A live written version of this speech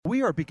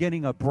We are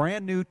beginning a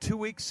brand new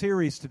 2-week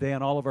series today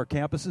on all of our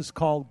campuses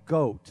called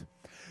GOAT.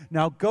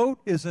 Now, GOAT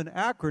is an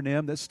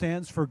acronym that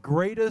stands for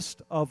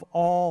Greatest of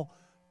All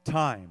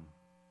Time.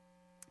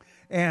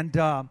 And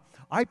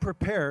I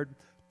prepared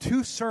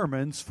 2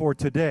 sermons for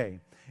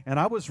today. And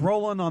I was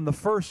rolling on the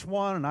first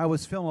one, and I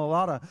was feeling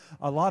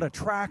a lot of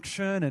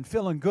traction and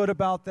feeling good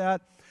about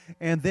that.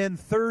 And then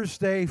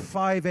Thursday,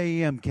 5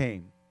 a.m.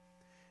 came.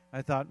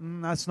 I thought,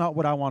 that's not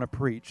what I want to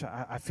preach.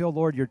 I feel,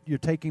 Lord, you're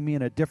taking me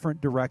in a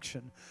different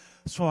direction.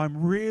 So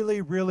I'm really,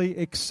 really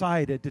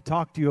excited to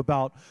talk to you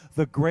about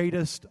the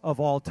greatest of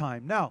all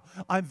time. Now,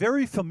 I'm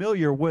very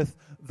familiar with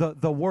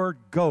the word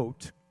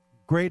GOAT,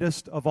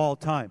 greatest of all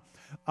time.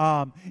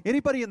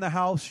 Anybody in the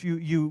house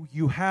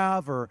you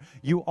have or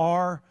you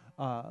are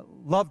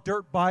love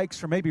dirt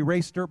bikes or maybe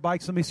race dirt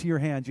bikes? Let me see your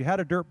hands. You had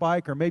a dirt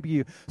bike or maybe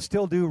you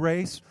still do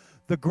race.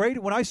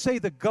 When I say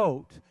the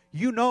GOAT,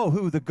 you know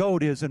who the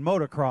GOAT is in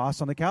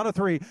motocross. On the count of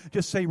 3,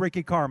 just say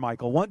Ricky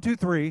Carmichael. 1, 2,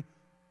 3,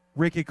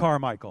 Ricky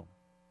Carmichael.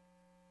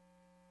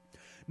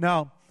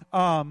 Now,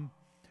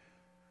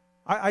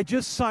 I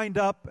just signed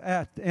up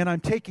and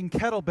I'm taking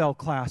kettlebell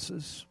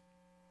classes.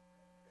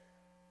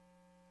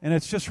 And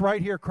it's just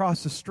right here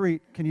across the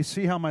street. Can you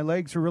see how my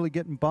legs are really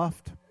getting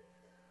buffed?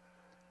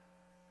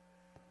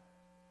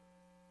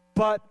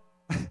 But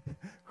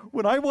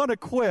when I want to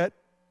quit,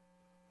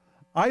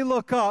 I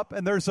look up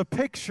and there's a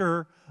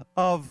picture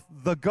of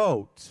the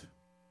GOAT,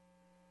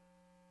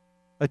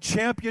 a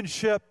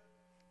championship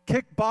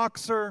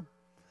kickboxer,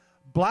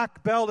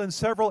 black belt in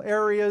several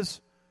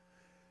areas.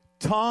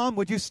 Tom,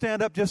 would you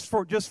stand up just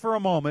for a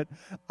moment?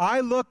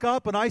 I look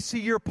up and I see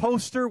your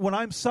poster when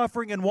I'm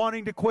suffering and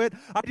wanting to quit.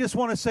 I just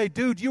want to say,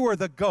 dude, you are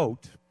the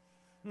GOAT.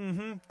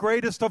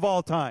 Greatest of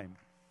all time.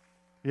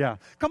 Yeah.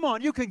 Come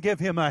on, you can give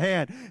him a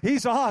hand.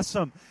 He's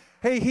awesome.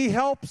 Hey, he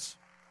helps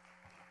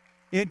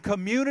in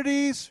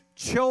communities,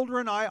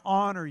 children. I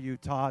honor you,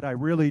 Todd. I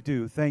really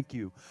do. Thank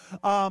you.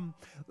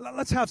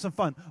 Let's have some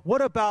fun.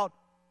 What about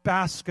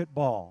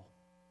basketball?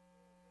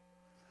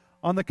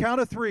 On the count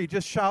of 3,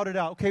 just shout it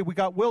out. Okay, we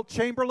got Wilt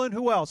Chamberlain.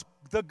 Who else?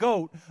 The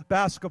GOAT,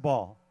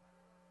 basketball.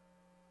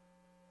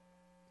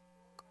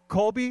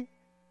 Colby?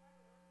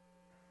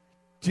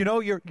 Do you know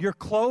you're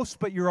close,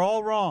 but you're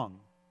all wrong.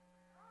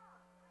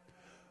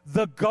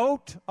 The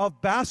GOAT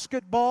of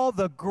basketball,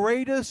 the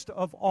greatest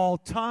of all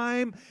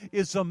time,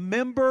 is a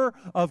member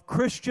of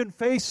Christian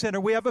Faith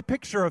Center. We have a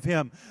picture of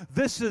him.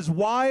 This is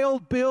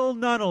Wild Bill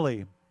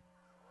Nunnally.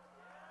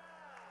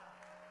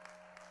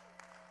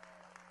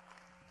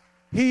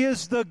 He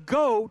is the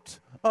GOAT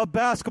of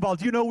basketball.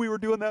 Do you know we were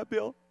doing that,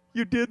 Bill?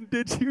 You didn't,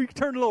 did you? You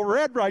turned a little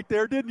red right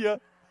there, didn't you?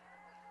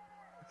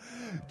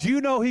 Do you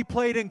know he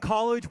played in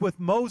college with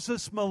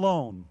Moses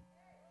Malone?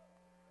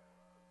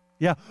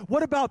 Yeah.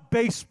 What about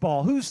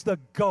baseball? Who's the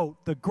GOAT,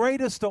 the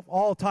greatest of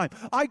all time?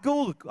 I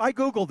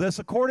Googled this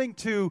according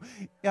to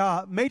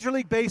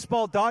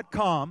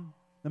MajorLeagueBaseball.com.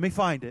 Let me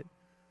find it.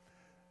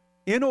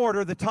 In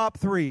order, the top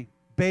 3,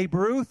 Babe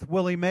Ruth,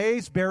 Willie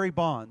Mays, Barry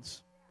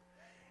Bonds.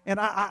 And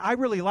I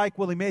really like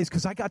Willie Mays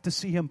because I got to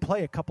see him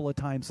play a couple of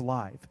times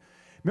live.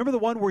 Remember the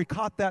one where he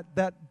caught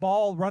that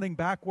ball running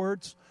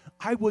backwards?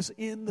 I was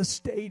in the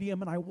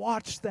stadium and I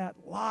watched that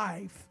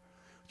live.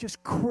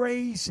 Just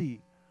crazy.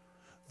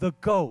 The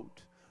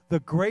GOAT, the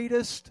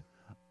greatest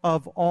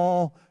of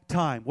all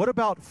time. What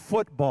about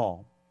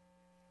football?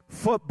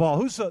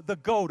 Football. Who's the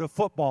GOAT of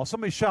football?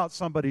 Somebody shout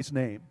somebody's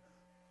name.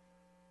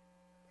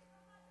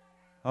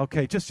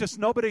 Okay, just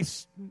nobody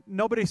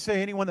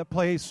say anyone that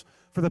plays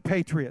for the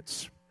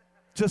Patriots.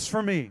 Just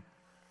for me.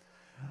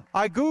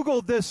 I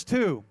Googled this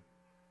too.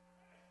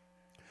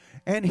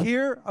 And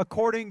here,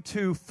 according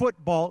to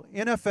football,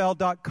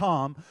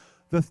 NFL.com,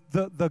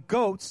 the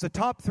GOATs, the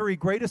top 3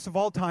 greatest of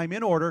all time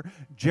in order,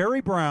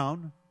 Jerry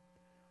Brown,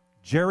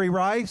 Jerry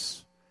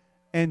Rice,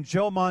 and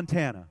Joe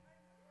Montana.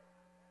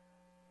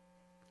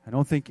 I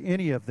don't think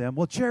any of them.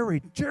 Well,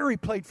 Jerry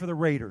played for the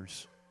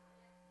Raiders.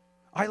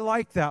 I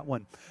like that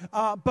one.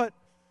 But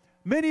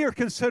many are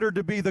considered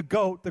to be the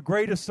GOAT, the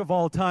greatest of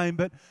all time.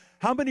 But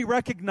how many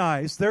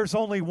recognize there's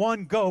only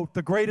one GOAT,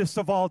 the greatest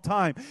of all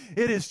time?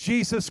 It is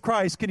Jesus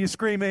Christ. Can you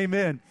scream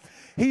amen?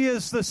 He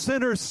is the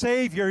sinner's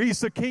Savior.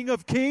 He's the King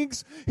of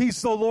Kings. He's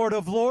the Lord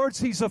of Lords.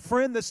 He's a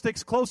friend that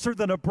sticks closer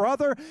than a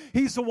brother.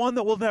 He's the one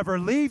that will never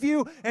leave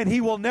you, and He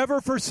will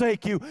never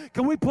forsake you.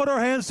 Can we put our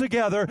hands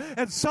together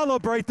and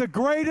celebrate the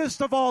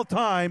greatest of all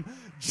time,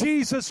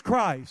 Jesus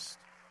Christ?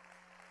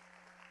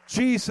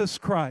 Jesus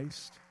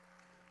Christ,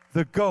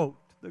 the GOAT,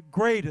 the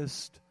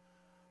greatest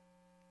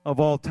of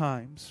all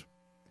times.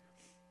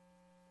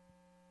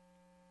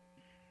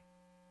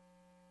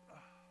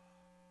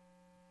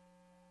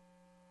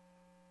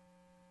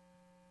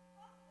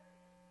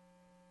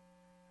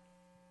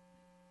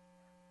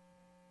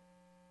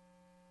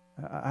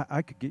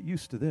 I could get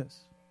used to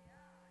this.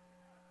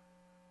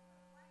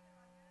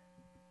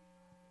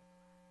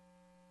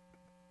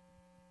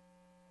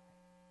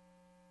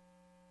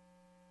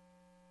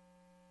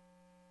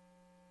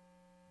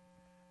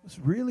 I was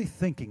really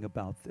thinking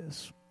about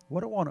this.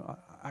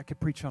 I could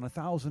preach on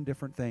 1,000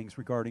 different things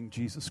regarding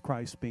Jesus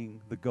Christ being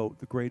the GOAT,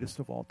 the greatest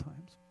of all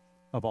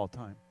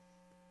time.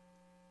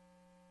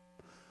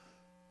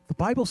 The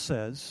Bible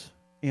says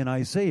in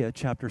Isaiah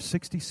chapter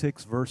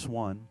 66, verse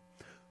 1,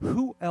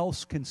 who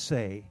else can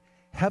say,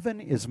 heaven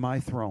is my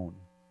throne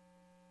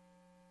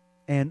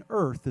and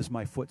earth is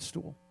my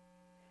footstool?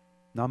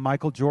 Not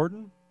Michael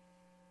Jordan,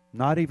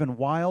 not even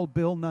Wild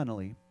Bill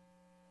Nunnally.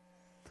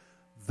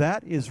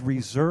 That is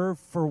reserved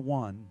for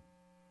one.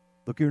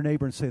 Look at your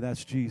neighbor and say,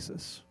 that's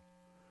Jesus.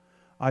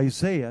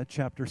 Isaiah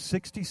chapter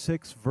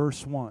 66,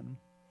 verse 1.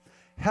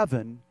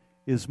 Heaven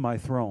is my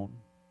throne,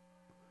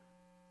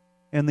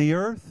 and the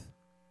earth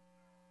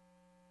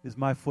is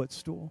my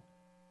footstool.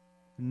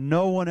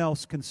 No one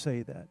else can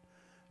say that.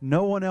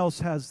 No one else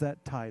has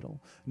that title.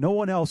 No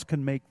one else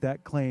can make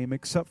that claim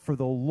except for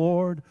the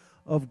Lord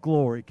of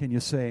glory. Can you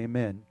say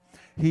amen?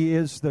 He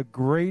is the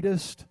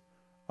greatest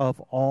of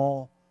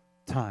all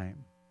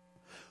time.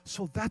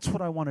 So that's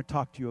what I want to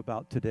talk to you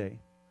about today.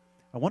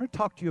 I want to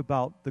talk to you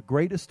about the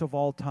greatest of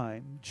all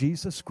time,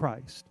 Jesus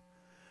Christ,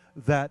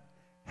 that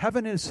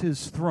heaven is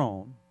his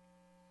throne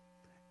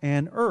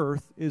and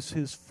earth is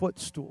his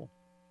footstool.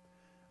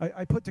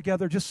 I put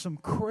together just some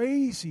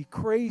crazy,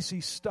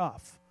 crazy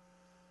stuff.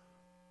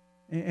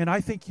 And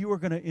I think you are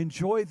going to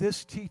enjoy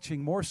this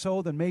teaching more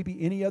so than maybe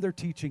any other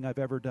teaching I've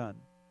ever done.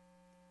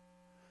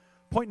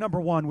 Point number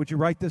one, would you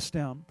write this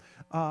down?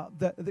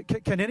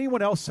 Can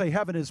anyone else say,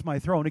 heaven is my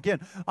throne? Again,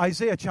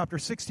 Isaiah chapter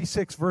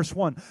 66, verse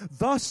 1.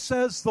 Thus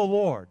says the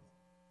Lord.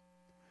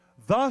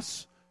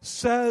 Thus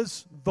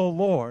says the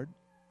Lord.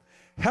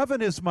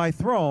 Heaven is my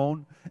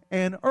throne,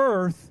 and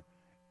earth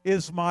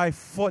is my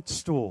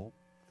footstool.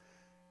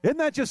 Isn't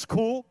that just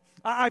cool?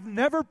 I've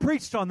never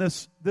preached on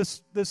this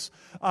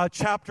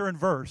chapter and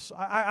verse.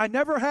 I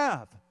never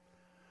have.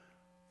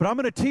 But I'm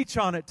going to teach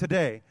on it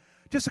today.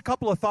 Just a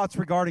couple of thoughts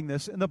regarding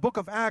this. In the book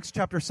of Acts,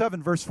 chapter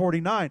 7, verse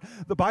 49,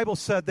 the Bible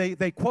said,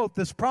 they quote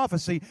this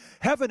prophecy,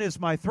 heaven is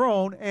my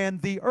throne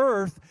and the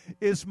earth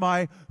is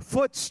my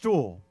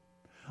footstool.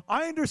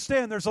 I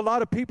understand there's a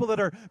lot of people that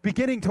are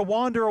beginning to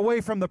wander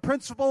away from the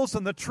principles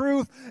and the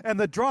truth and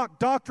the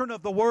doctrine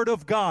of the Word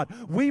of God.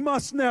 We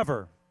must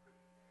never.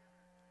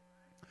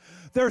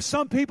 There are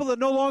some people that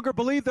no longer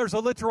believe there's a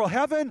literal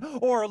heaven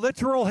or a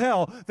literal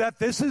hell, that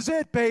this is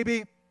it,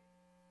 baby.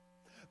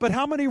 But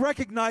how many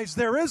recognize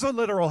there is a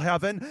literal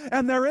heaven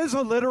and there is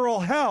a literal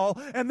hell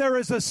and there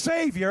is a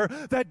Savior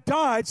that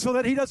died so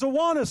that he doesn't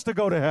want us to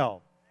go to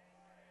hell?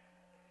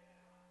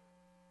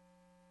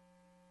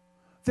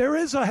 There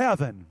is a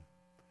heaven.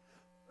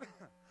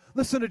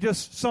 Listen to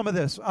just some of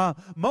this.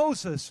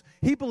 Moses,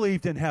 he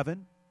believed in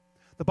heaven.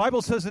 The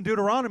Bible says in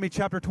Deuteronomy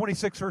chapter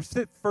 26,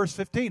 verse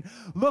 15,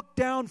 look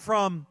down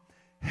from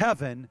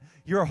heaven,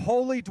 your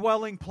holy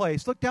dwelling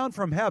place. Look down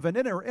from heaven.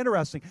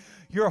 Interesting.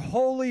 Your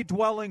holy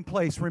dwelling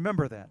place.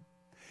 Remember that.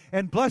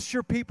 And bless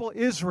your people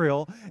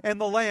Israel and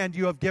the land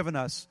you have given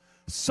us.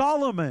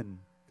 Solomon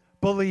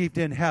believed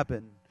in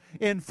heaven.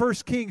 In 1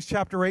 Kings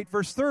chapter 8,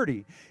 verse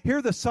 30,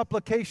 hear the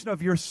supplication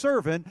of your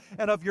servant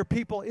and of your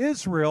people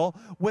Israel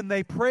when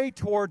they pray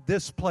toward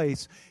this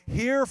place.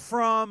 Hear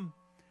from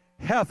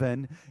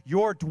heaven,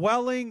 your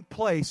dwelling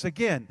place.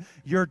 Again,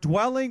 your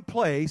dwelling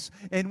place.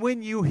 And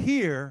when you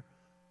hear,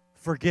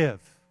 forgive.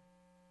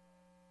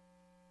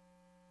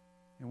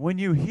 And when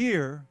you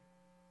hear,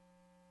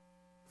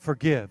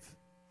 forgive.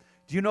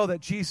 Do you know that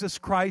Jesus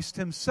Christ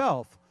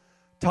himself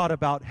taught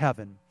about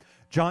heaven?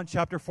 John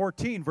chapter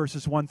 14,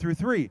 verses 1 through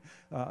 3.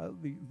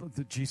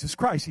 Jesus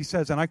Christ, he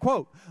says, and I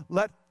quote,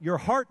 let your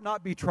heart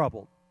not be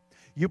troubled.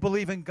 You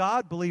believe in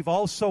God, believe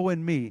also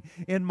in me.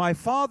 In my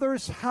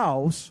Father's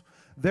house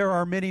there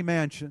are many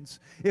mansions.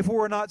 If it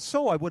were not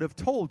so, I would have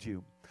told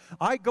you.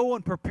 I go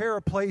and prepare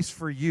a place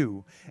for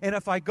you. And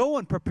if I go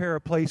and prepare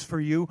a place for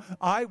you,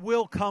 I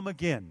will come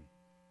again.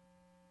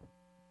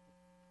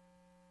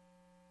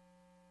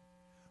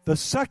 The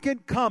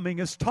second coming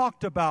is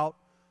talked about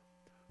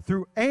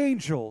through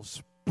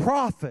angels,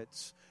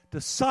 prophets,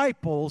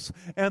 disciples,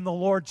 and the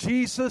Lord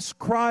Jesus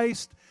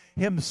Christ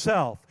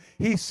himself.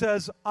 He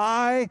says,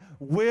 I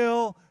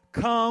will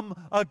come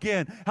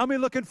again. How many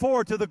looking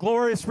forward to the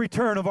glorious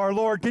return of our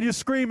Lord? Can you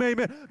scream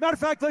amen? Matter of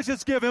fact, let's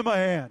just give him a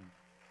hand.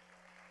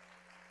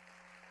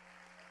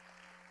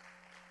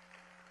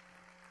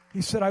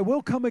 He said, I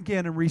will come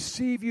again and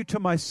receive you to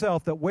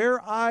myself, that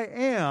where I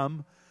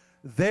am,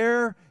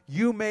 there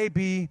you may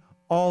be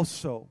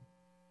also.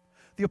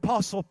 The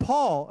Apostle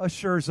Paul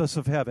assures us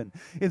of heaven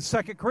in 2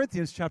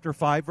 Corinthians chapter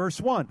 5,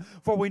 verse 1.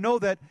 For we know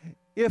that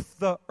if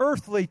the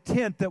earthly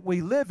tent that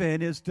we live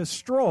in is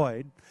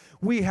destroyed,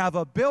 we have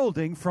a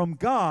building from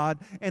God,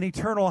 an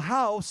eternal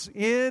house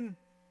in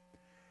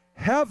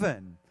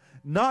heaven,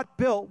 not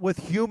built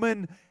with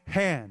human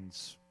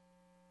hands.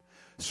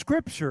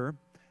 Scripture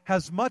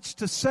has much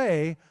to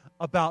say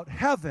about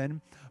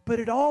heaven, but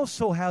it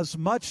also has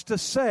much to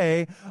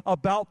say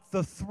about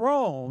the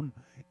throne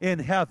in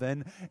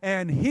heaven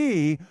and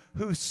he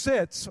who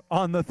sits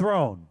on the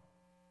throne.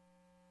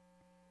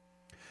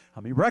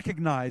 Let me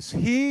recognize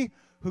he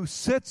who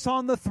sits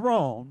on the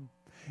throne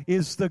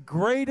is the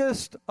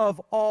greatest of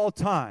all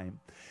time.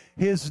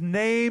 His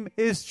name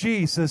is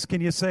Jesus.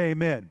 Can you say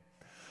amen?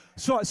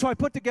 So I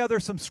put together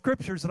some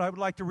scriptures that I would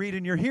like to read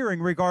in your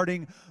hearing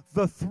regarding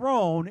the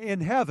throne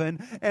in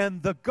heaven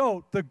and the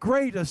goat, the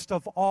greatest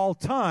of all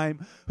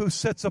time, who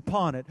sits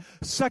upon it.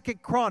 2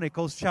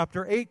 Chronicles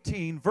chapter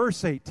 18,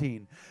 verse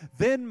 18.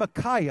 Then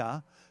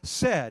Micaiah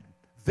said,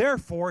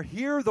 therefore,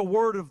 hear the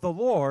word of the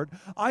Lord.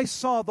 I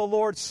saw the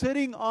Lord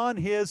sitting on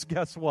his,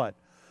 guess what?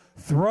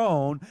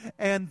 Throne,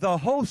 and the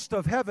host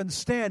of heaven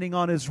standing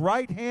on his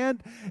right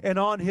hand and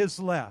on his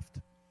left.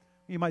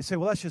 You might say,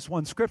 well, that's just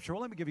one scripture.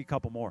 Well, let me give you a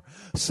couple more.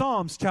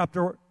 Psalms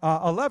chapter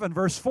 11,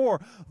 verse 4.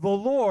 The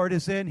Lord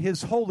is in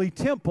his holy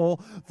temple.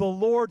 The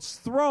Lord's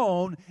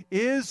throne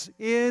is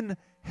in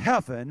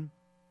heaven.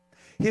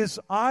 His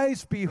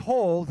eyes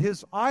behold,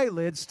 his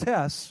eyelids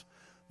test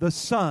the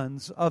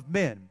sons of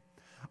men.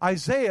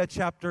 Isaiah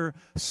chapter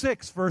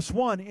 6, verse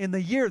 1, in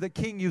the year that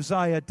King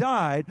Uzziah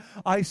died,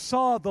 I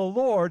saw the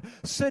Lord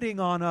sitting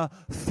on a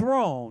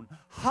throne,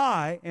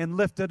 high and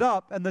lifted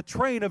up, and the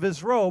train of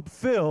his robe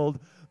filled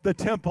the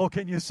temple.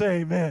 Can you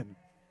say amen?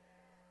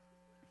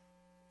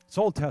 It's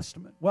Old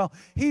Testament. Well,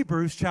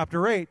 Hebrews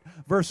chapter 8,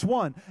 verse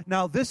 1.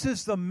 Now, this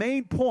is the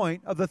main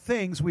point of the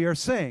things we are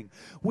saying.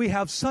 We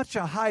have such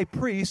a high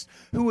priest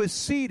who is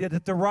seated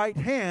at the right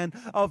hand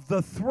of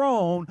the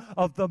throne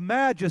of the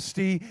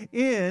majesty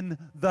in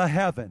the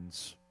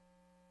heavens.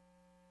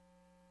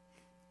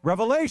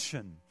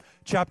 Revelation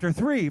chapter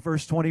 3,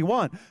 verse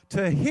 21.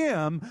 To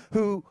him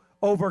who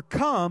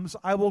overcomes,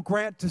 I will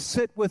grant to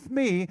sit with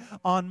me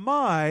on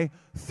my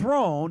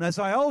throne, as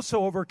I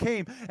also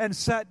overcame and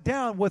sat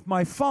down with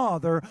my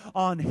Father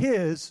on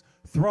his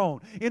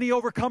throne. Any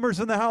overcomers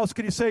in the house?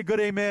 Can you say good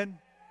amen?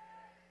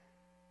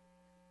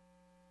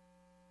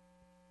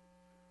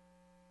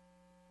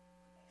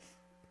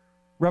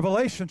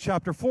 Revelation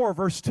chapter 4,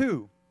 verse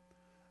 2.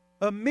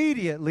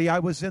 Immediately I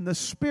was in the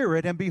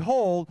Spirit, and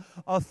behold,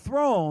 a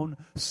throne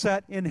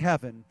set in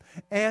heaven,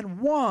 and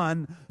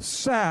one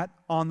sat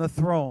on the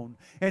throne.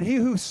 And he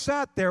who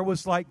sat there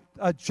was like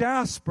a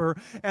jasper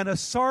and a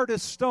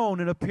sardis stone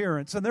in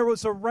appearance. And there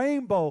was a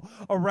rainbow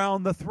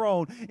around the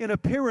throne, in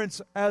appearance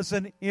as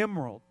an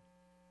emerald.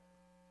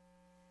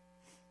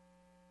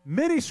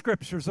 Many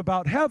scriptures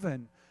about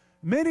heaven.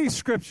 Many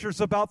scriptures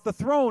about the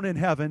throne in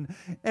heaven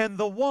and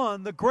the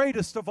one, the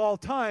greatest of all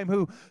time,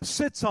 who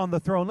sits on the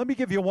throne. Let me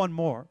give you one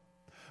more.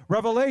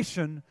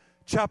 Revelation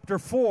chapter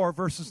 4,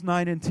 verses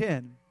 9 and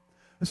 10.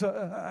 It's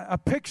a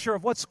picture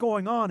of what's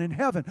going on in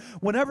heaven.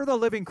 Whenever the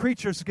living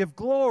creatures give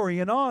glory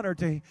and honor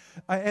to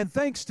and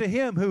thanks to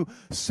him who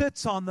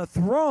sits on the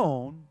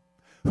throne,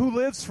 who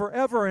lives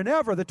forever and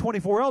ever, the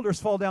 24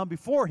 elders fall down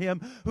before him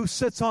who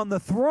sits on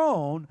the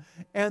throne,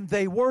 and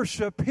they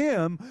worship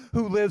him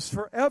who lives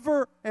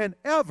forever and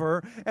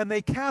ever, and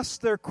they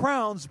cast their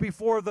crowns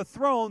before the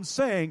throne,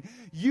 saying,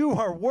 you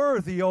are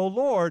worthy, O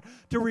Lord,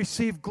 to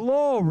receive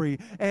glory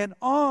and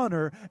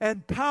honor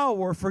and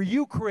power, for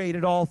you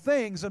created all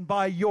things, and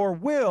by your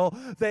will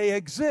they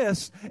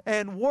exist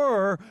and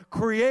were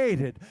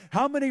created.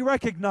 How many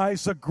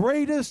recognize the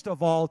greatest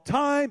of all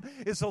time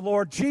is the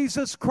Lord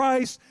Jesus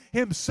Christ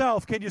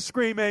himself? Can you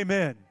scream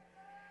amen?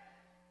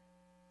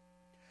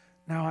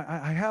 Now,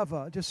 I have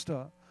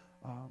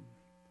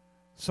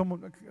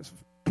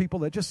people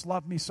that just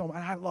love me so much.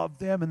 I love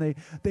them, and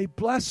they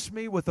bless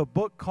me with a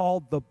book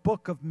called The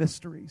Book of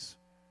Mysteries.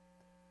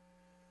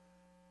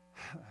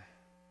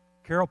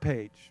 Carol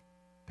Page,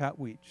 Pat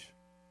Weech.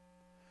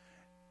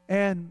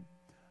 And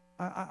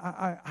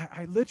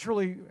I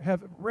literally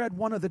have read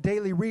one of the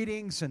daily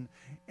readings, and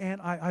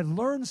I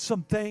learned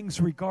some things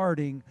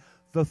regarding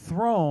the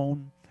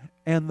throne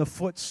and the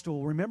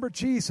footstool. Remember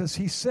Jesus,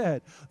 he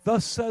said,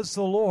 thus says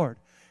the Lord,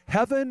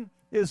 heaven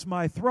is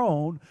my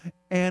throne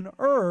and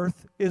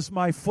earth is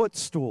my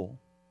footstool.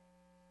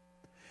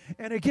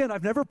 And again,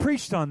 I've never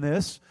preached on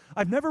this.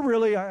 I've never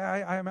really,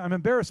 I'm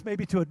embarrassed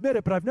maybe to admit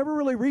it, but I've never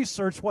really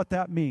researched what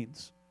that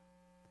means.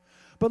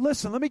 But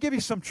listen, let me give you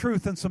some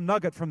truth and some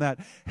nugget from that.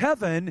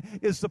 Heaven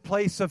is the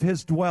place of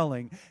his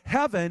dwelling.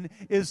 Heaven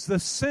is the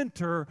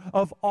center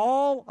of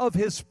all of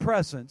his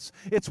presence.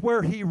 It's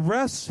where he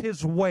rests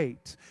his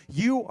weight.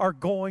 You are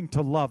going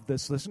to love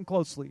this. Listen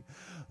closely.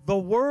 The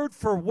word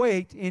for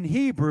weight in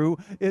Hebrew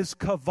is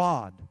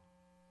kavod.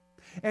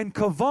 And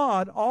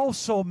kavod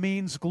also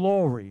means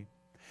glory.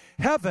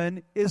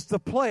 Heaven is the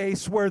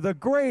place where the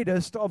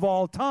greatest of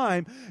all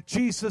time,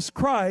 Jesus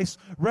Christ,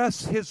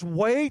 rests his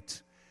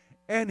weight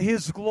and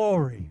his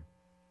glory.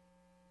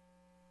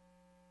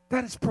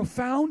 That is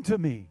profound to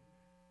me.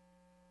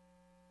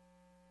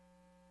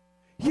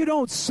 You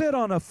don't sit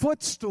on a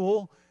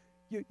footstool,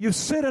 you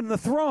sit on the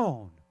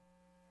throne.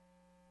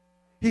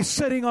 He's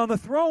sitting on the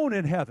throne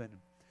in heaven.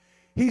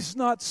 He's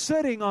not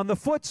sitting on the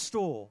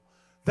footstool.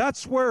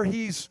 That's where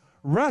he's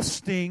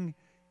resting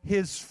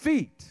his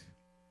feet.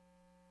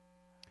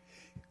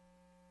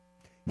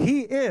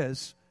 He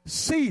is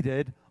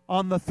seated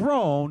on the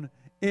throne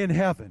in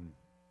heaven.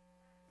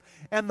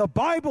 And the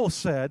Bible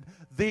said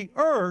the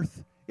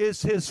earth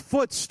is his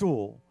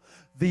footstool.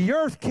 The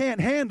earth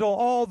can't handle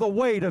all the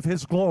weight of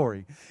His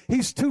glory.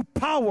 He's too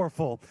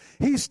powerful.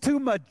 He's too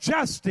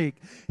majestic.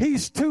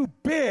 He's too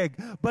big.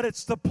 But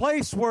it's the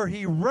place where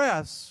He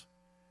rests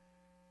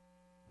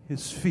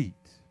His feet.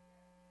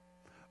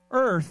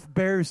 Earth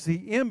bears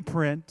the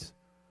imprint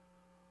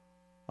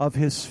of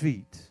His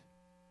feet.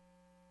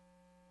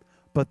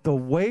 But the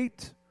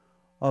weight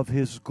of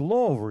His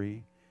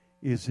glory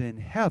is in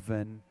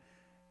heaven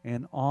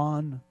and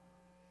on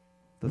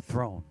the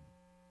throne.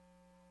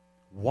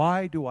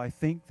 Why do I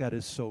think that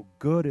is so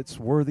good? It's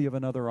worthy of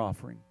another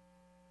offering.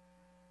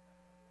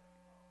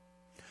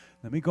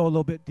 Let me go a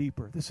little bit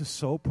deeper. This is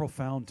so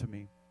profound to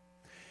me.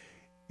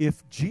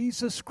 If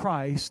Jesus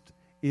Christ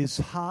is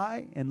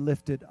high and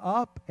lifted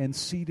up and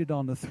seated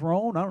on the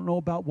throne, I don't know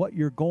about what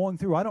you're going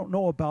through. I don't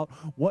know about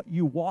what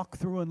you walk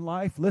through in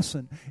life.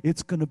 Listen,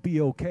 it's going to be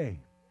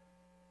okay.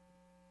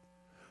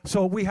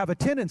 So we have a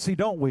tendency,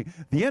 don't we?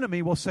 The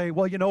enemy will say,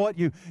 well, you know what?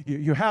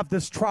 You have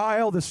this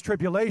trial, this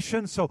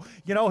tribulation, so,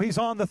 He's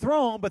on the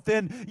throne, but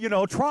then,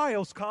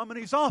 trials come and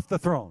He's off the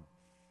throne.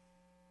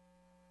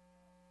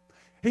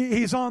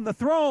 He's on the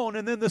throne,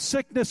 and then the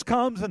sickness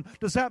comes, and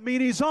does that mean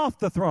He's off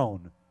the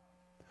throne?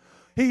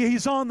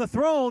 He's on the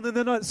throne, and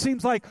then it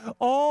seems like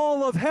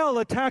all of hell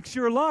attacks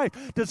your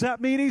life. Does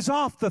that mean He's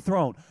off the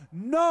throne?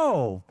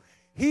 No.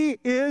 He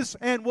is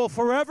and will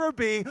forever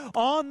be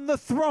on the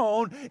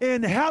throne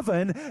in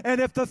heaven. And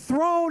if the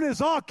throne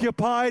is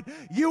occupied,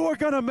 you are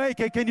going to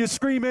make it. Can you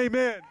scream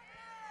amen?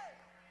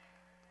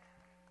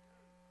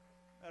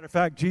 Matter of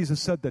fact, Jesus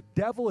said the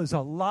devil is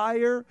a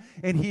liar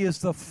and he is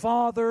the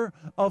father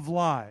of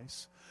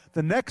lies.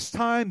 The next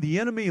time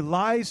the enemy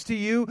lies to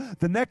you,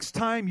 the next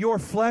time your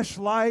flesh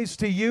lies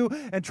to you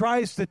and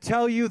tries to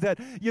tell you that,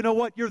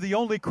 you're the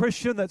only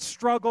Christian that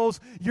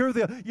struggles,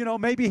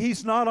 maybe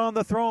he's not on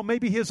the throne,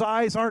 maybe his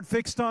eyes aren't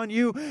fixed on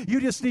you.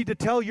 You just need to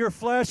tell your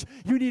flesh,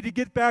 you need to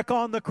get back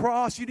on the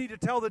cross. You need to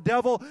tell the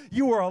devil,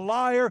 you are a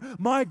liar.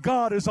 My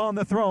God is on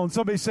the throne.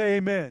 Somebody say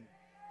amen.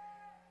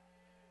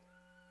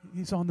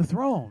 He's on the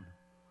throne.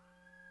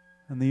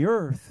 And the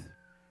earth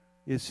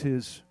is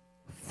His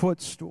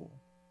footstool.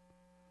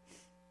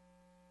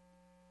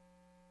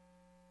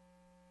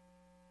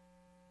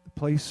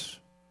 Place,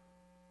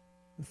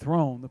 the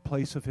throne, the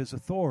place of His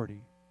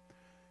authority,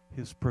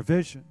 His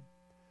provision,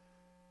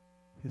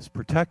 His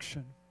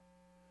protection.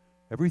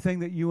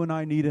 Everything that you and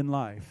I need in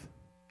life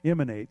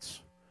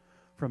emanates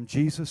from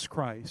Jesus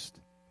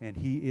Christ, and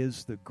He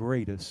is the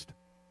greatest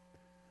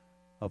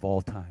of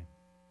all time.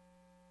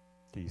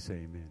 Can you say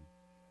amen?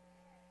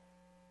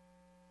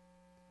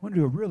 I want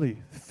to do a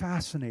really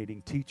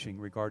fascinating teaching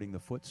regarding the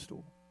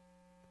footstool.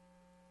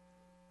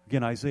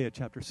 Again, Isaiah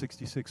chapter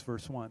 66,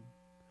 verse 1.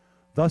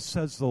 Thus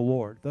says the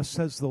Lord,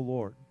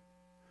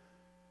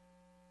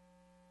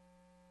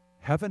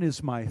 heaven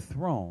is my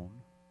throne,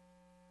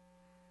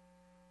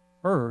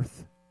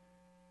 earth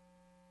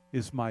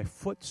is my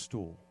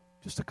footstool.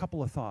 Just a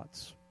couple of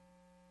thoughts.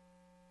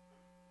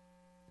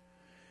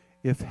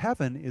 If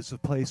heaven is a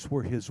place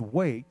where His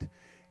weight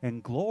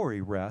and glory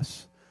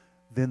rests,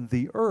 then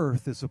the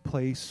earth is a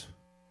place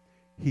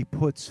He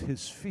puts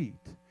His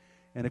feet.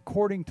 And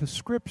according to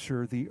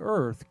Scripture, the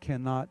earth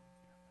cannot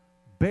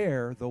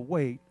bear the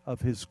weight of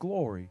His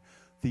glory.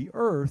 The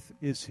earth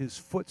is His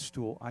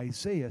footstool.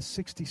 Isaiah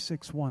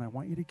 66:1. I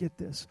want you to get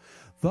this.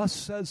 Thus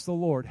says the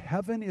Lord,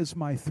 heaven is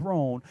my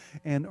throne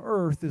and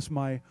earth is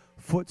my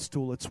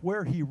footstool. It's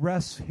where He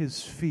rests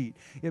His feet.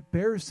 It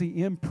bears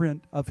the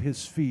imprint of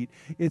His feet.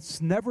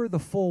 It's never the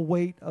full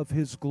weight of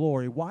His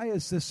glory. Why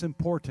is this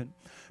important?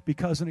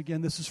 Because, and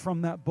again, this is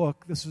from that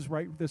book. This is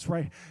right.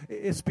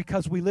 It's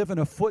because we live in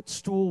a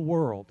footstool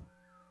world.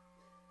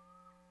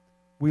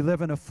 We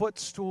live in a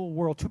footstool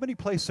world. Too many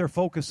place their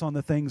focus on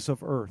the things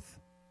of earth.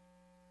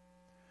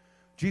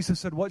 Jesus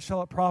said, what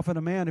shall it profit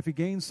a man if he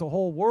gains the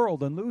whole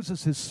world and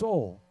loses his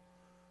soul?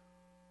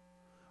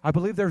 I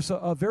believe there's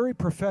a very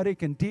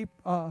prophetic and deep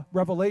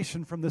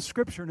revelation from the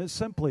Scripture, and it's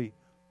simply,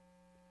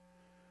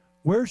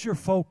 where's your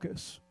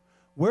focus?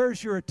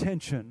 Where's your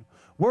attention?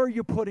 Where are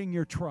you putting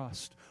your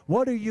trust?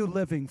 What are you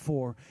living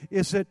for?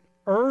 Is it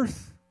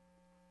earth,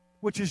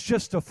 which is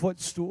just a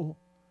footstool?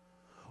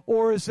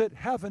 Or is it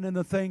heaven and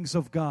the things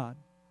of God?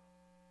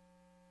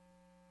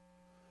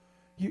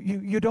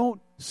 You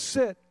don't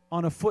sit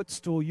on a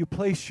footstool. You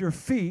place your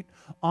feet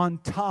on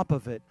top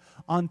of it,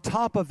 on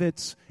top of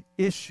its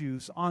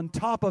issues, on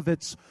top of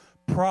its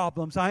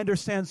problems. I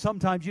understand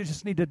sometimes you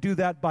just need to do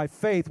that by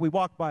faith. We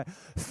walk by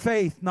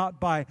faith, not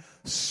by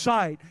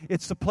sight.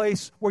 It's the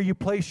place where you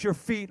place your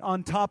feet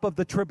on top of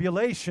the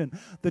tribulation,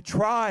 the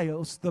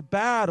trials, the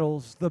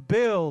battles, the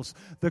bills,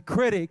 the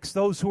critics,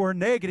 those who are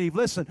negative.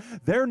 Listen,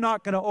 they're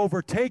not going to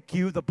overtake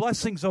you. The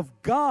blessings of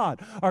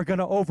God are going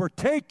to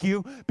overtake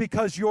you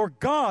because your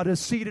God is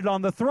seated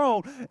on the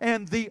throne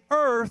and the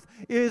earth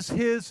is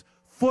His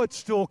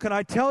footstool. Can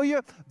I tell you,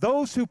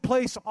 those who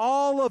place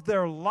all of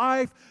their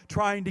life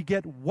trying to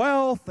get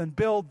wealth and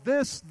build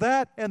this,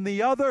 that, and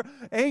the other,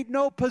 ain't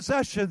no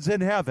possessions in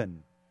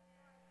heaven.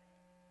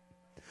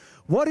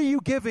 What are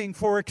you giving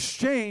for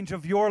exchange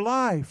of your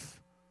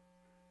life?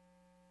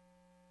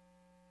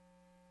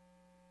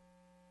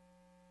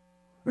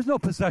 There's no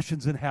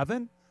possessions in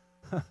heaven.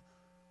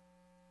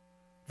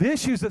 The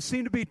issues that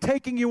seem to be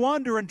taking you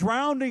under and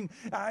drowning,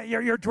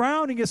 you're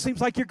drowning. It seems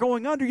like you're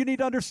going under. You need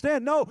to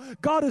understand, no,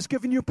 God has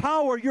given you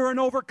power. You're an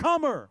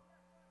overcomer.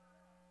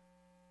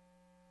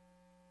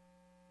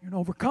 You're an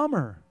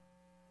overcomer.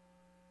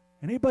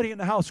 Anybody in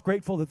the house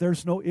grateful that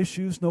there's no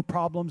issues, no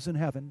problems in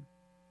heaven?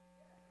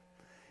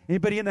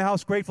 Anybody in the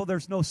house grateful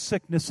there's no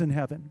sickness in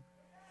heaven?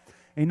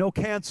 Ain't no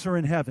cancer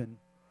in heaven.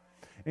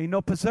 Ain't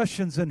no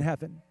possessions in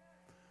heaven.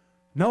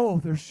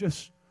 No, there's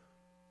just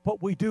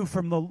what we do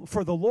for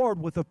the Lord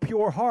with a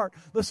pure heart.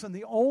 Listen,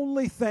 the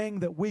only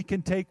thing that we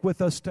can take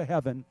with us to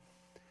heaven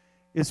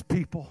is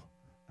people.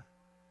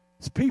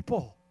 It's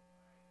people.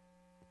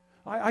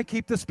 I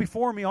keep this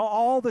before me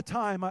all the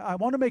time. I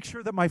want to make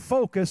sure that my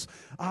focus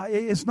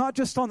is not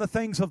just on the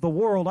things of the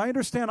world. I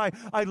understand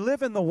I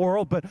live in the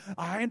world, but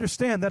I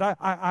understand that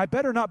I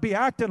better not be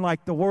acting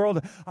like the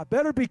world. I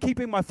better be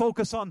keeping my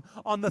focus on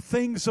the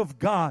things of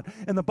God.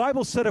 And the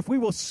Bible said if we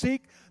will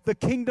seek the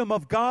kingdom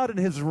of God and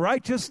His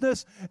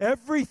righteousness,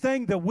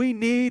 everything that we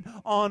need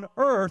on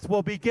earth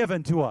will be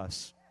given to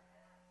us.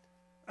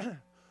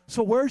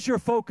 So where's your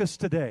focus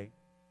today?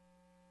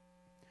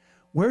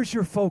 Where's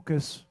your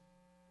focus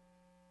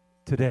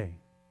today?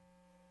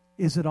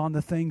 Is it on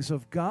the things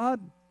of God,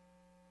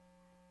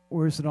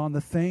 or is it on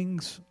the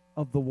things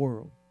of the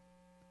world?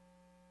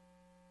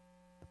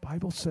 The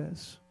Bible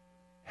says,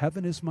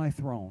 heaven is my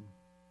throne,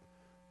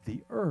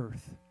 the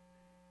earth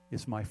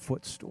is my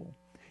footstool.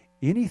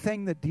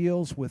 Anything that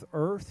deals with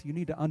earth, you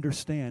need to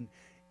understand,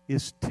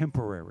 is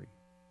temporary.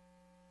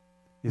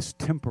 Is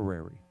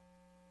temporary.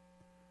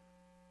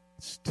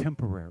 It's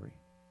temporary.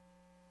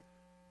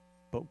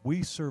 But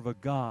we serve a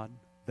God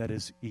that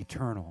is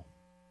eternal.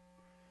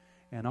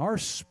 And our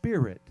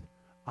spirit,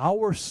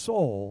 our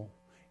soul,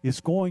 is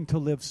going to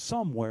live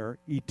somewhere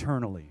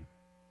eternally.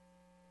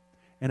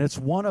 And it's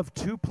one of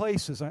two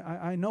places.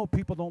 I know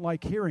people don't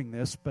like hearing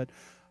this, but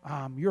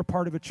you're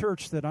part of a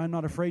church that I'm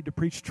not afraid to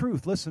preach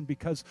truth. Listen,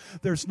 because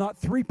there's not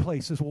three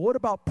places. Well, what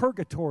about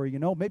purgatory? You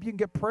know, maybe you can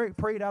get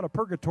prayed out of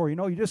purgatory. You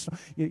know,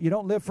 you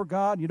don't live for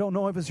God. You don't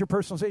know if it's your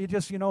personal sin. You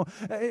just,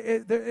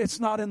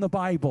 it's not in the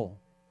Bible.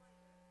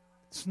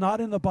 It's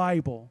not in the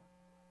Bible.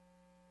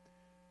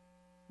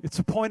 It's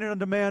appointed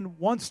unto man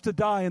once to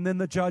die and then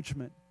the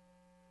judgment.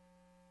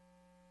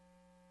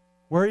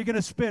 Where are you going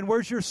to spend?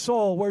 Where's your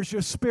soul? Where's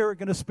your spirit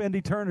going to spend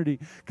eternity?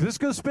 Because it's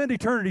going to spend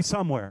eternity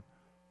somewhere.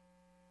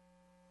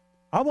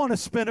 I want to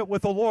spend it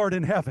with the Lord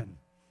in heaven.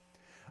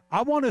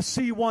 I want to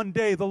see one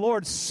day the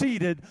Lord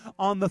seated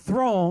on the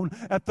throne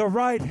at the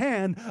right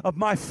hand of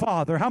my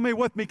Father. How many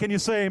with me can you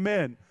say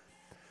amen?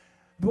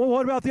 Well,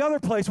 what about the other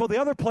place? Well,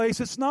 the other place,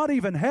 it's not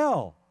even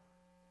hell.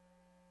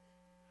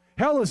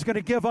 Hell is going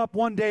to give up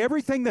one day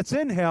everything that's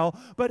in hell,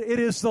 but it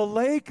is the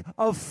lake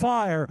of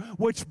fire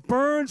which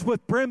burns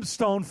with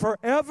brimstone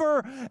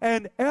forever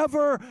and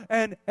ever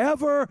and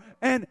ever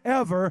and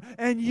ever,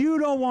 and you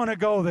don't want to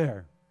go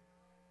there.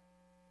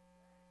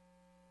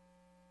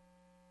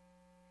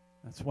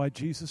 That's why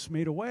Jesus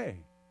made a way.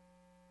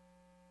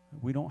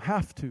 We don't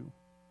have to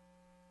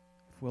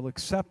if we'll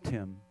accept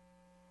Him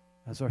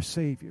as our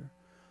Savior.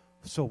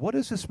 So what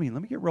does this mean?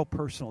 Let me get real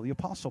personal. The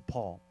Apostle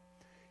Paul,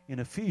 in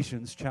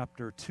Ephesians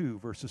chapter 2,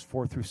 verses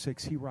 4 through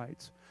 6, he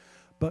writes,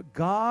 "But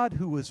God,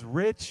 who is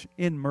rich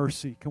in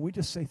mercy," can we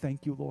just say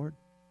thank you, Lord?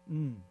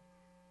 You're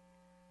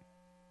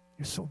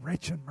so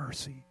rich in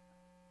mercy.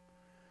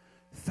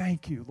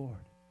 Thank you, Lord.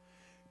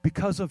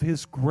 Because of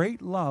His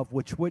great love,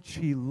 which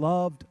He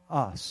loved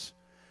us,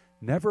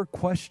 never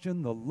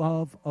question the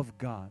love of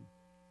God.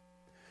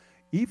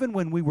 Even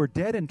when we were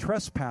dead in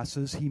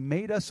trespasses, He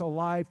made us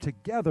alive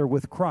together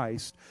with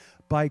Christ.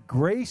 By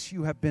grace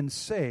you have been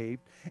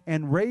saved,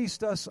 and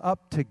raised us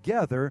up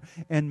together,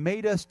 and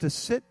made us to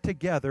sit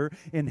together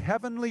in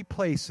heavenly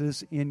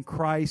places in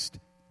Christ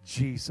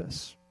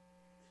Jesus.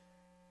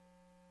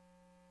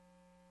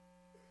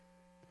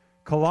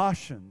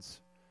 Colossians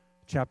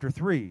chapter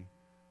 3,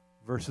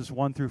 verses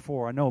 1 through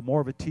 4. I know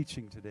more of a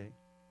teaching today.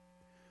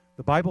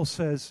 The Bible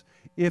says,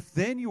 "If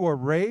then you are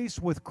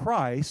raised with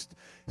Christ,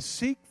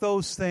 seek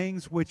those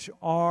things which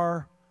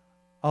are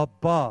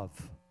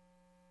above."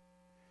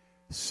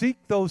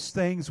 Seek those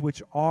things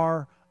which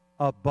are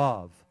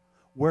above,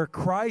 where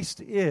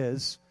Christ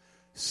is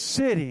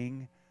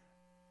sitting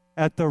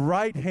at the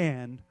right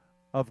hand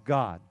of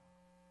God.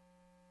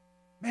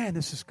 Man,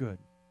 this is good.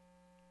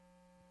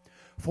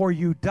 For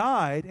you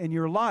died, and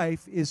your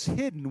life is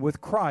hidden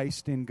with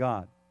Christ in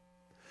God.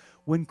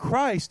 When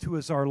Christ, who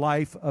is our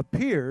life,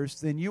 appears,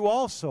 then you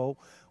also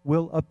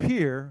will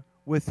appear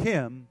with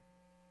Him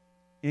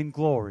in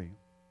glory.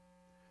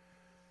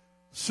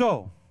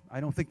 So, I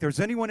don't think there's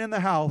anyone in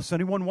the house,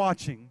 anyone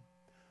watching,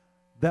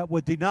 that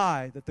would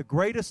deny that the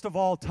greatest of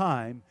all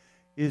time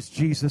is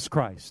Jesus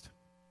Christ.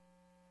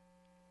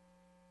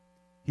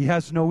 He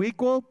has no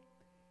equal.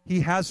 He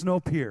has no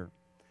peer.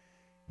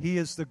 He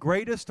is the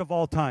greatest of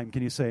all time.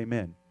 Can you say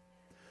amen?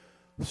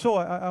 So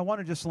I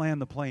want to just land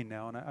the plane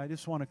now, and I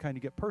just want to kind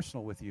of get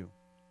personal with you.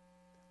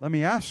 Let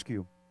me ask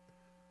you,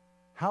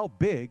 how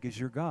big is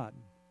your God?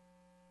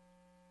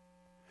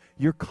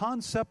 Your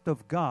concept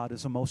of God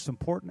is the most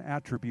important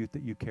attribute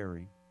that you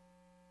carry.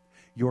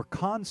 Your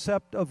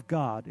concept of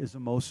God is the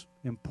most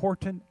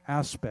important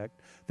aspect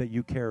that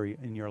you carry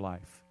in your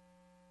life.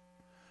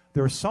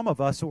 There are some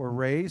of us that were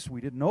raised, we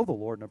didn't know the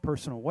Lord in a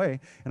personal way,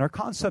 and our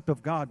concept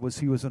of God was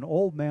he was an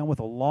old man with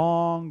a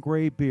long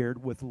gray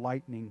beard with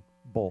lightning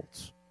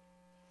bolts.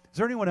 Is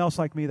there anyone else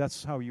like me?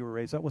 That's how you were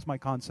raised. That was my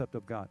concept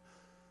of God.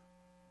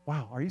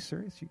 Wow, are you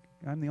serious?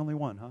 I'm the only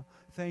one, huh?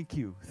 Thank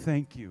you.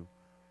 Thank you.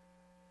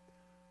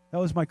 That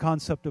was my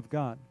concept of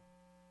God.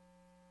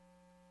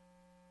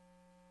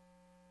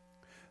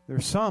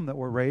 There's some that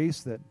were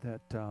raised that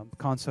the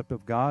concept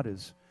of God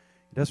is,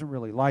 he doesn't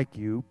really like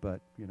you, but,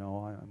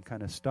 I'm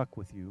kind of stuck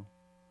with you.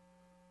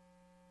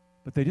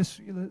 But they just,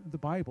 the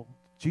Bible,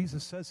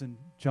 Jesus says in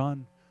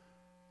John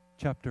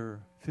chapter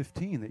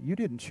 15 that you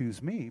didn't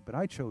choose me, but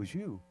I chose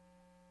you.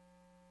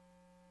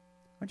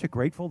 Aren't you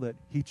grateful that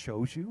he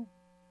chose you?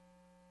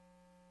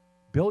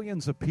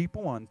 Billions of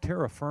people on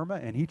terra firma,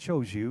 and he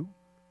chose you.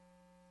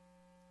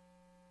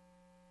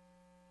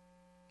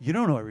 You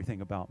don't know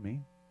everything about me.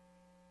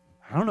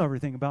 I don't know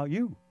everything about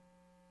you.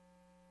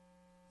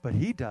 But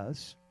he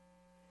does.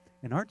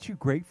 And aren't you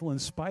grateful in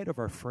spite of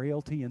our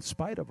frailty, in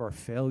spite of our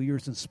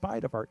failures, in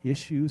spite of our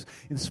issues,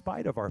 in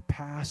spite of our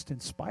past, in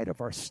spite of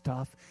our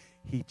stuff,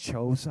 he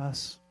chose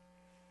us?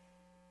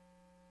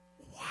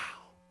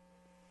 Wow.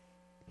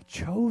 He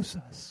chose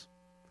us.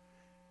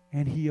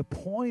 And he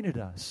appointed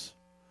us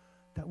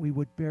that we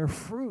would bear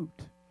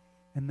fruit,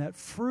 and that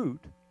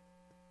fruit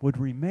would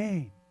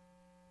remain.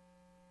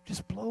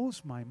 Just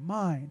blows my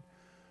mind.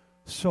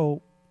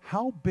 So,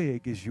 how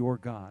big is your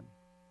God?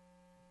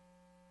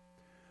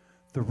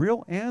 The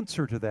real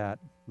answer to that,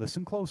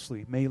 listen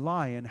closely, may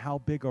lie in how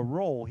big a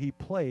role he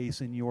plays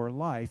in your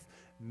life,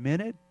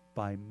 minute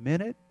by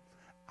minute,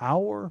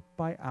 hour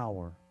by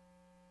hour.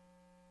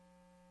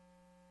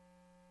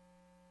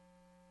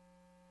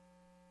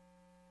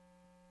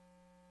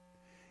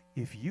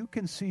 If you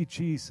can see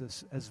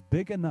Jesus as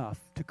big enough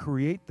to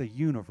create the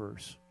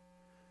universe,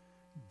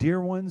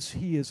 dear ones,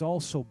 he is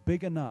also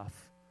big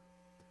enough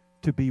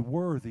to be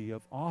worthy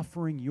of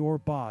offering your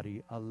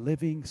body a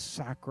living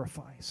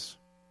sacrifice.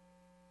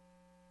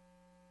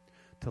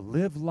 To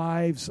live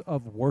lives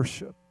of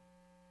worship.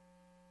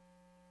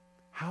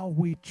 How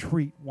we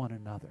treat one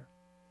another.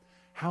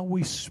 How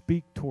we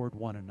speak toward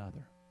one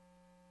another.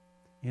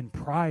 In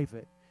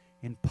private,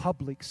 in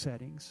public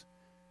settings.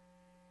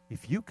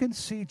 If you can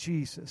see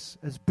Jesus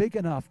as big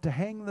enough to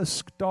hang the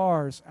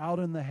stars out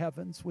in the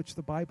heavens, which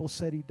the Bible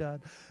said he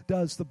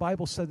does, the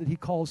Bible said that he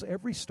calls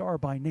every star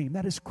by name.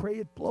 That is crazy.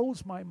 It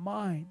blows my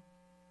mind.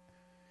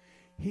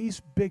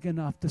 He's big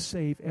enough to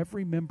save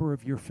every member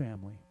of your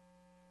family.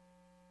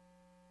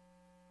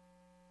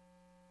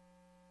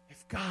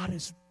 If God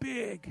is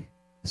big,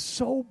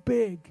 so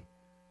big,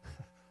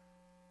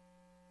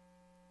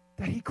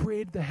 that he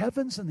created the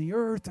heavens and the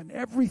earth and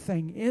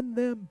everything in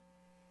them,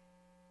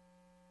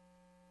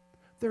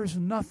 there's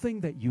nothing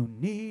that you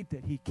need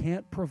that he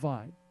can't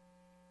provide.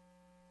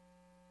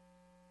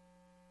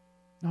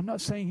 Now, I'm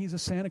not saying he's a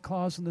Santa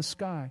Claus in the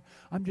sky.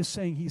 I'm just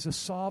saying he's a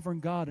sovereign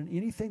God, and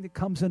anything that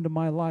comes into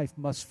my life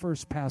must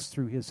first pass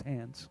through his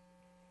hands.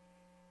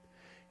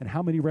 And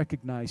how many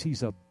recognize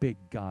he's a big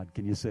God?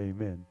 Can you say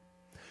amen?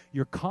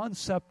 Your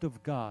concept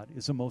of God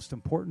is the most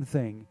important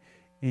thing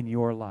in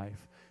your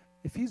life.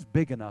 If he's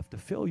big enough to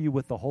fill you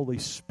with the Holy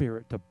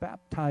Spirit, to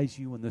baptize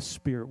you in the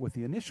Spirit with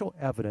the initial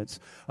evidence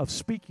of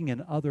speaking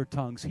in other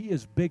tongues, he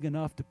is big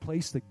enough to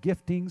place the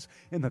giftings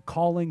and the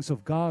callings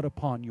of God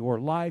upon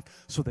your life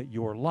so that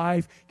your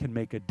life can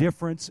make a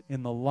difference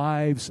in the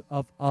lives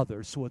of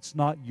others. So it's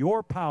not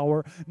your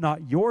power,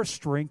 not your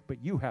strength,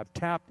 but you have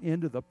tapped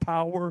into the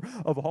power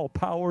of all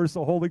powers,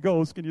 the Holy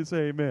Ghost. Can you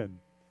say amen?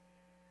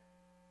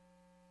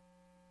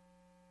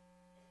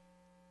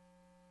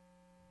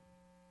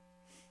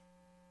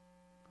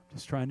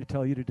 Just trying to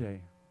tell you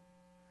today,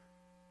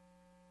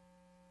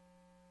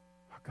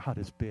 our God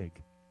is big.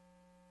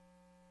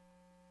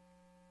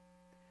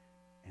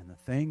 And the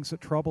things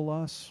that trouble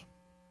us,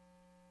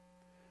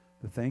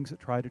 the things that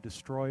try to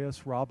destroy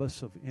us, rob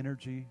us of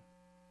energy,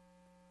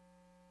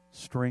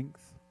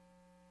 strength,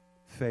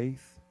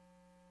 faith,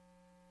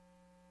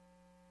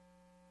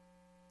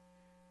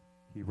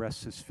 he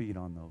rests his feet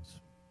on those.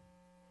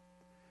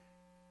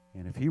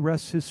 And if he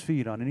rests his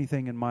feet on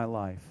anything in my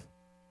life,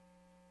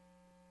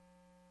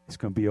 it's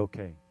going to be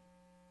okay.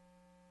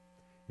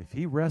 If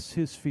he rests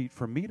his feet,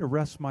 for me to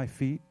rest my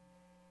feet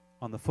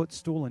on the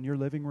footstool in your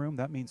living room,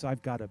 that means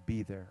I've got to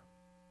be there.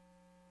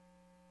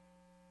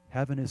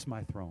 Heaven is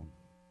my throne.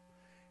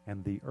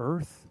 And the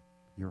earth,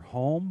 your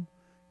home,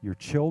 your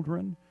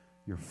children,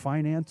 your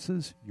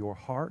finances, your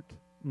heart,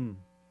 I'm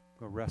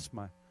going to rest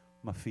my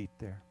feet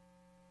there.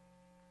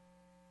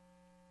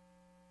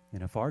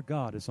 And if our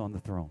God is on the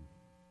throne,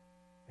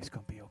 it's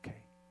going to be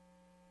okay.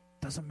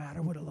 Doesn't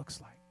matter what it looks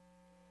like.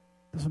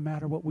 Doesn't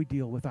matter what we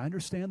deal with. I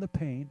understand the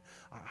pain.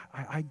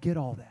 I get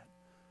all that.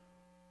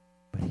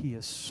 But he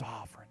is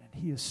sovereign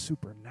and he is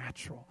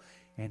supernatural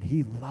and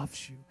he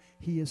loves you.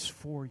 He is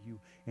for you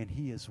and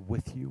he is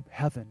with you.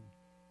 Heaven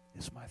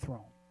is my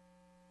throne,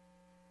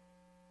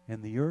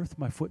 and the earth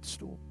my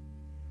footstool,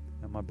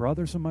 and my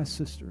brothers and my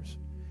sisters.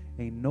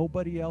 Ain't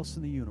nobody else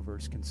in the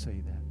universe can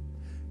say that.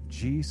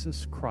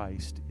 Jesus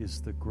Christ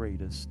is the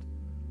greatest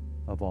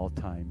of all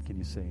time. Can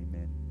you say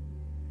amen?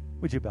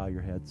 Would you bow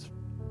your heads?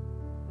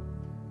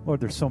 Lord,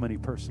 there's so many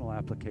personal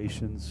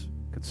applications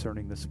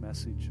concerning this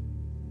message.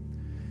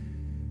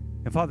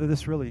 And Father,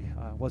 this really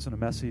wasn't a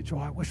message,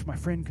 I wish my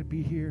friend could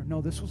be here.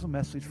 No, this was a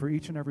message for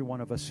each and every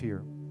one of us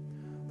here.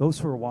 Those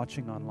who are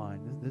watching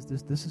online,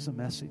 this is a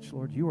message.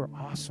 Lord, you are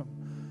awesome.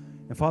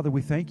 And Father,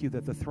 we thank you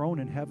that the throne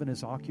in heaven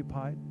is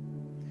occupied.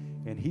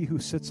 And he who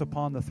sits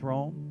upon the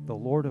throne, the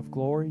Lord of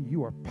glory,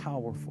 you are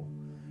powerful.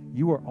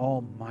 You are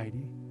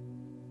almighty.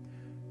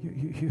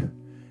 You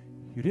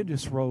didn't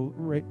just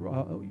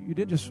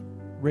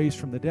raise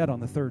from the dead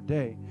on the third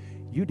day.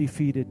 You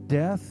defeated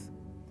death,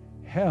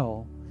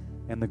 hell,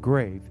 and the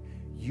grave.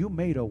 You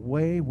made a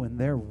way when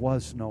there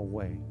was no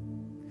way.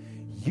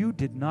 You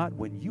did not,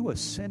 when you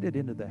ascended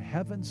into the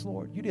heavens,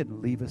 Lord, you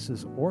didn't leave us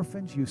as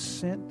orphans. You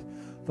sent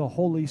the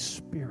Holy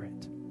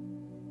Spirit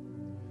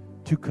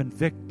to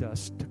convict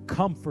us, to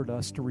comfort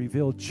us, to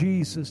reveal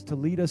Jesus, to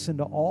lead us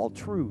into all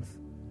truth.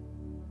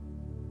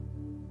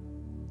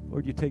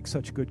 Lord, you take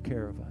such good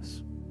care of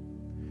us.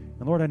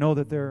 And Lord, I know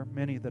that there are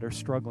many that are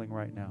struggling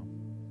right now.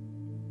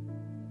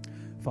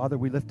 Father,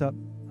 we lift up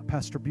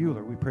Pastor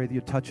Bueller. We pray that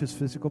you touch his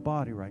physical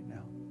body right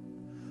now.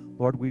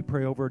 Lord, we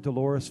pray over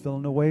Dolores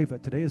Villanueva.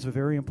 Today is a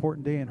very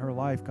important day in her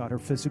life, God, her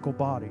physical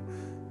body.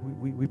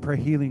 We pray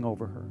healing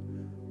over her.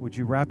 Would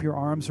you wrap your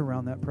arms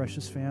around that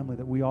precious family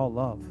that we all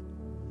love?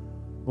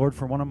 Lord,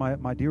 for one of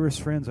my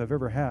dearest friends I've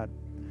ever had,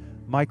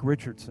 Mike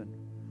Richardson,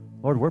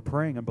 Lord, we're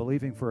praying and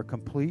believing for a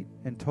complete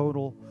and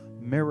total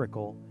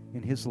miracle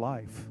in his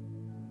life.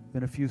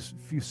 Been a few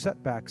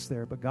setbacks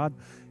there, but God,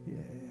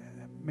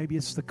 maybe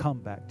it's the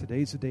comeback.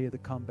 Today's the day of the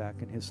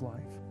comeback in his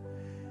life.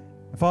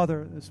 And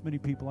Father, there's many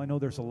people. I know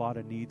there's a lot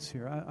of needs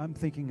here. I'm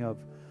thinking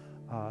of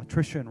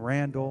Tricia and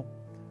Randall,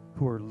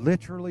 who are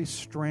literally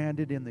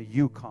stranded in the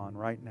Yukon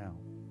right now.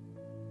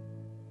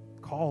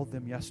 Called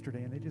them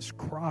yesterday, and they just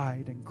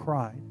cried and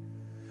cried.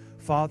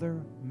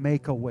 Father,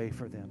 make a way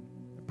for them.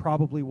 They're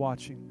probably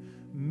watching.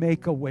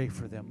 Make a way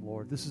for them,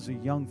 Lord. This is a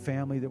young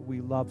family that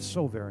we love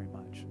so very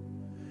much.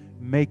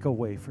 Make a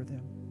way for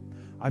them.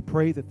 I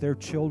pray that their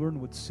children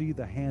would see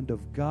the hand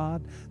of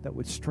God that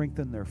would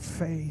strengthen their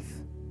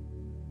faith.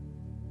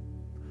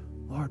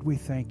 Lord, we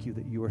thank you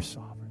that you are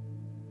sovereign.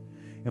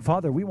 And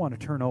Father, we want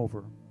to turn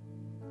over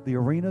the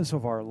arenas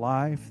of our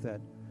life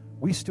that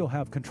we still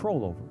have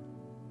control over.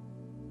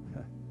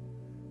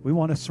 We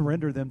want to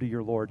surrender them to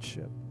your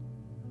lordship.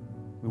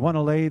 We want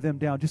to lay them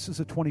down, just as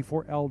the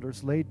 24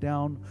 elders laid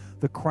down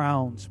the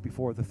crowns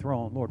before the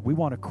throne. Lord, we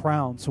want a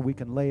crown so we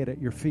can lay it at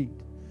your feet.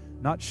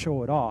 Not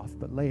show it off,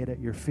 but lay it at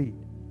your feet.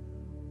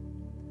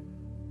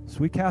 So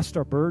we cast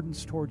our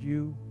burdens toward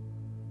you,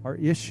 our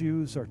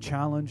issues, our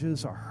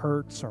challenges, our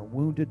hurts, our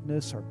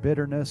woundedness, our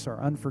bitterness,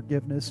 our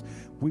unforgiveness.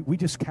 We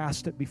just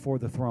cast it before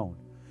the throne.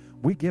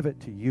 We give it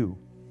to you.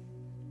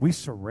 We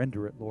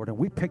surrender it, Lord, and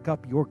we pick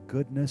up your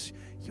goodness,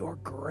 your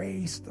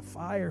grace, the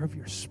fire of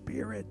your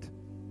Spirit.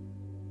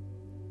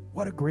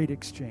 What a great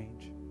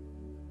exchange.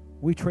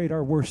 We trade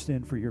our worst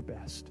in for your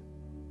best.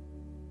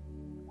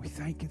 We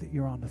thank you that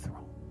you're on the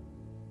throne.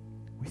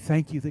 We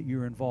thank you that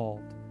you're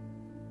involved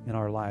in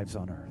our lives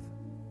on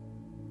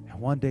earth.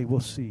 And one day we'll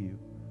see you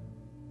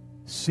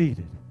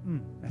seated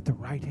at the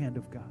right hand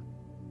of God.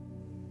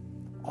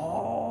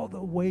 All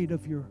the weight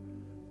of your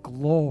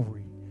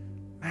glory,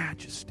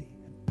 majesty,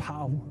 and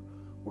power.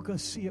 We're going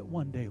to see it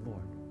one day,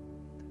 Lord.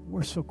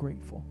 We're so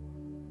grateful.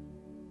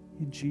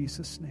 In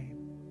Jesus' name.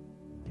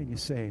 Can you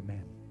say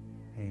amen?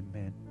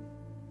 Amen.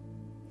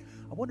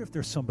 I wonder if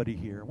there's somebody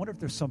here. I wonder if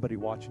there's somebody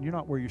watching. You're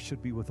not where you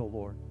should be with the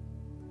Lord.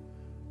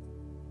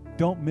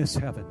 Don't miss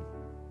heaven.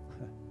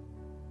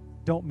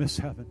 Don't miss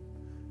heaven.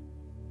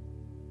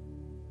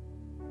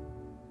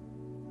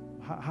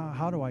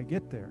 How do I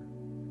get there?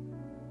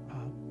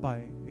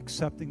 By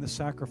accepting the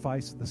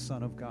sacrifice of the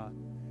Son of God.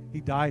 He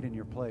died in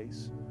your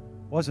place.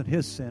 It wasn't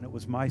his sin. It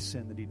was my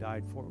sin that he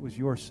died for. It was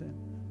your sin.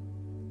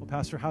 Well,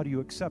 Pastor, how do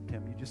you accept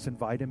him? You just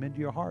invite him into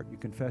your heart. You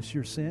confess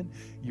your sin.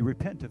 You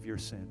repent of your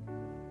sin.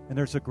 And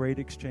there's a great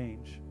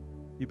exchange.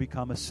 You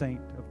become a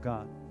saint of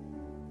God,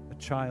 a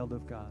child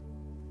of God.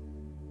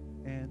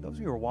 And those of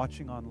you who are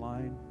watching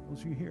online,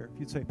 those of you here, if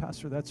you'd say,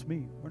 Pastor, that's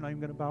me. We're not even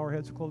going to bow our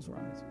heads and close our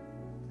eyes.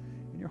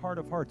 In your heart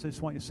of hearts, I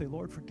just want you to say,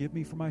 Lord, forgive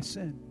me for my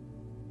sin.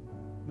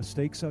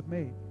 Mistakes I've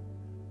made.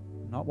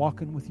 I'm not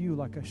walking with you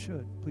like I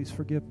should. Please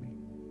forgive me.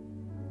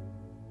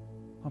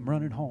 I'm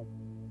running home.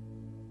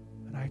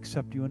 And I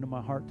accept you into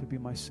my heart to be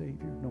my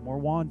Savior. No more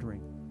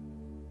wandering.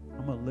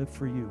 I'm going to live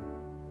for you.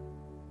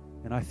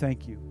 And I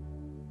thank you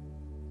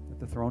that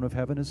the throne of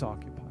heaven is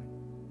occupied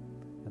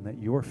and that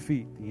your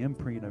feet, the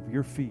imprint of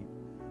your feet,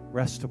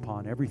 rest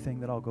upon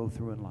everything that I'll go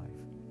through in life.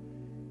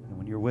 And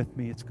when you're with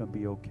me, it's going to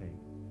be okay.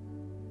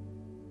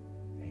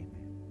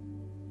 Amen.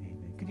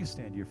 Amen. Could you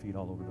stand to your feet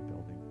all over the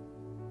building?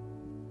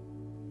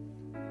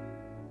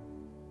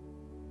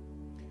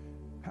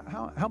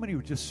 How many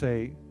would just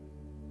say,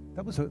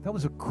 that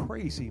was a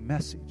crazy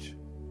message?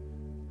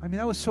 I mean,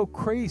 that was so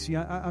crazy.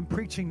 I'm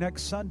preaching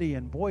next Sunday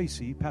in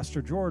Boise.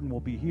 Pastor Jordan will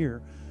be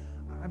here.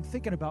 I'm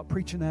thinking about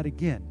preaching that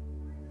again.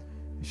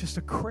 It's just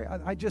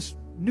I just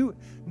new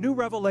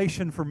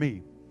revelation for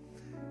me.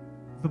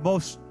 The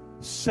most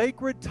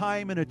sacred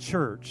time in a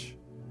church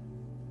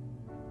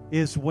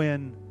is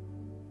when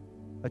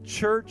a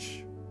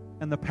church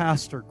and the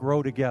pastor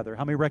grow together.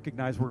 How many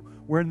recognize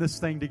we're in this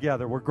thing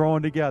together? We're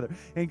growing together.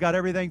 Ain't got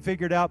everything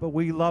figured out, but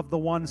we love the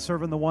one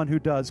serving the one who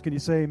does. Can you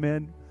say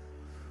amen?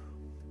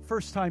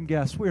 First-time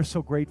guests, we are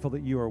so grateful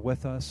that you are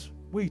with us.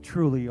 We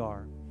truly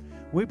are.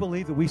 We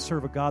believe that we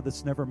serve a God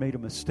that's never made a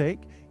mistake.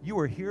 You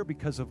are here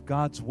because of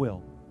God's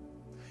will.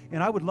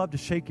 And I would love to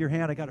shake your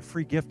hand. I got a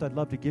free gift I'd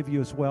love to give you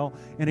as well.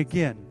 And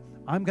again,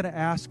 I'm going to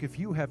ask, if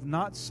you have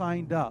not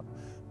signed up,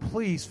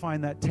 please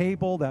find that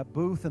table, that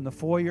booth in the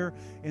foyer,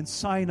 and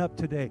sign up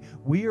today.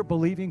 We are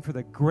believing for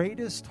the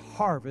greatest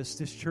harvest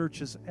this church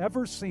has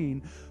ever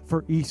seen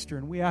for Easter,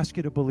 and we ask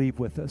you to believe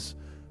with us.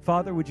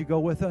 Father, would you go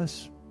with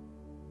us?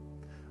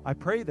 I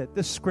pray that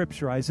this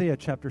scripture, Isaiah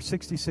chapter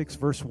 66,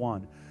 verse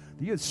 1,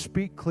 that you would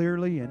speak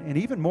clearly and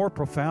even more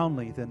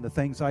profoundly than the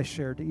things I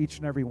shared to each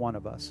and every one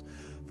of us.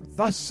 For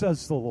thus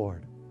says the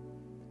Lord,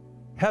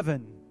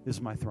 heaven is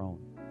my throne,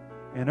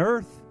 and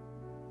earth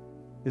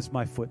is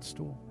my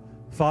footstool.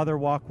 Father,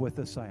 walk with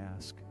us, I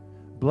ask.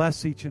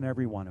 Bless each and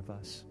every one of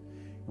us.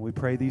 And we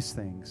pray these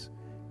things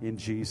in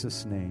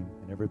Jesus' name.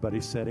 And everybody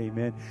said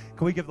amen.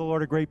 Can we give the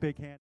Lord a great big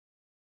hand?